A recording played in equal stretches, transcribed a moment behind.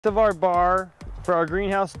Of our bar for our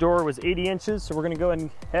greenhouse door was 80 inches, so we're going to go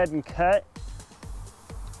ahead and cut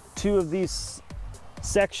 2 of these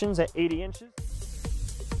sections at 80 inches.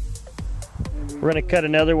 We're going to cut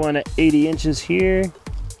another one at 80 inches here.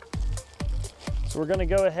 So we're going to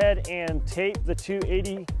go ahead and tape the 2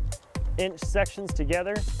 80-inch sections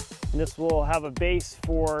together, and this will have a base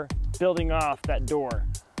for building off that door.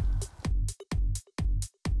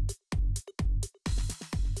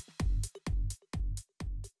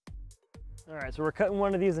 All right, so we're cutting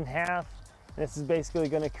one of these in half. This is basically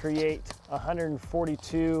going to create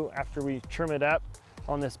 142 after we trim it up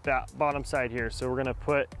on this bottom side here. So we're going to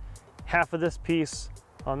put half of this piece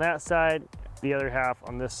on that side, the other half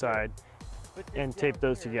on this side, and tape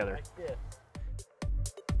those together.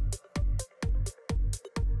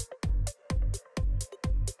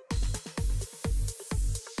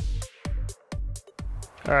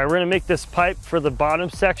 All right, we're going to make this pipe for the bottom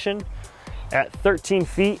section at 13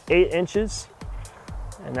 feet 8 inches,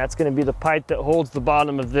 and that's going to be the pipe that holds the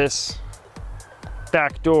bottom of this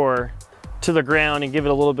back door to the ground and give it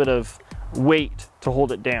a little bit of weight to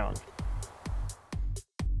hold it down.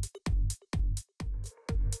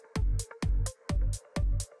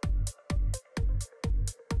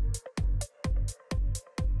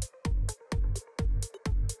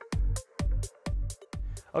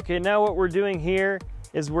 Okay, now what we're doing here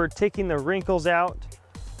is we're taking the wrinkles out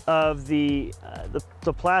of the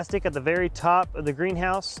plastic at the very top of the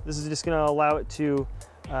greenhouse. This is just going to allow it to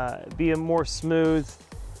be a more smooth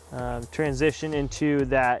transition into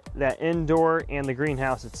that indoor and the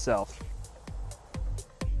greenhouse itself.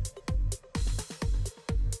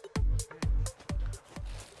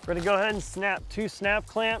 We're going to go ahead and snap 2 snap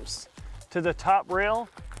clamps to the top rail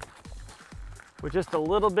with just a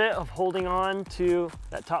little bit of holding on to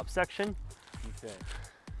that top section.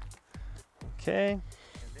 Okay.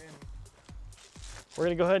 We're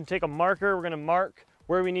going to go ahead and take a marker. We're going to mark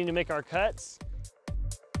where we need to make our cuts.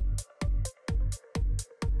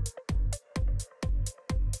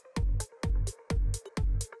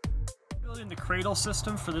 Building the cradle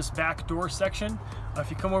system for this back door section. If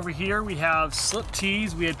you come over here, we have slip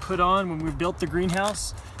tees we had put on when we built the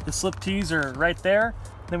greenhouse. The slip tees are right there.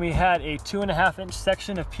 Then we had a 2.5-inch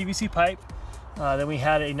section of PVC pipe. Then we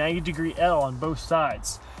had a 90-degree L on both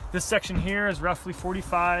sides. This section here is roughly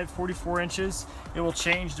 44 inches. It will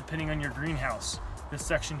change depending on your greenhouse. This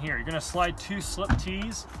section here, you're gonna slide 2 slip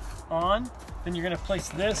tees on, then you're gonna place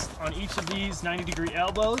this on each of these 90-degree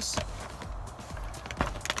elbows.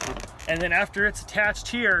 And then after it's attached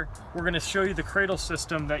here, we're gonna show you the cradle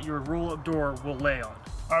system that your roll-up door will lay on.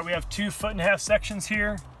 All right, we have 2 1.5-foot sections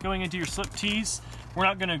here going into your slip tees. We're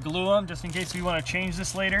not gonna glue them just in case we wanna change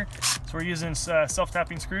this later. So we're using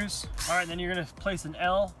self-tapping screws. All right, then you're gonna place an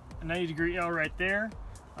L, a 90-degree L right there.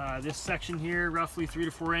 This section here, roughly 3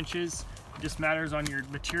 to 4 inches. It just matters on your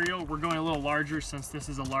material. We're going a little larger since this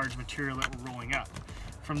is a large material that we're rolling up.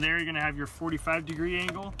 From there, you're gonna have your 45-degree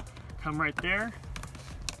angle. Come right there,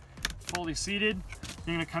 fully seated.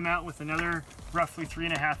 You're gonna come out with another roughly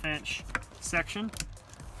 3.5-inch section.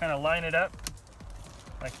 Kind of line it up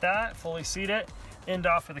like that, fully seat it, end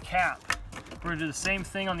off with a cap. We're gonna do the same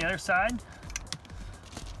thing on the other side.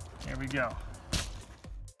 There we go.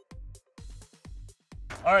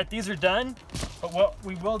 All right, these are done, but what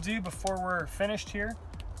we will do before we're finished here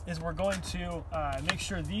is we're going to make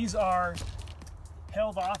sure these are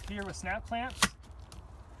held off here with snap clamps,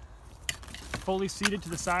 fully seated to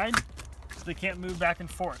the side, so they can't move back and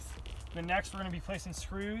forth. Then next, we're gonna be placing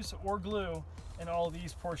screws or glue in all of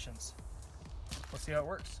these portions. Let's see how it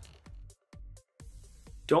works.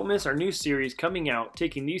 Don't miss our new series coming out,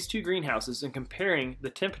 taking these 2 greenhouses and comparing the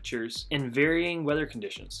temperatures in varying weather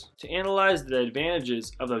conditions to analyze the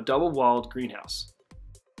advantages of a double-walled greenhouse.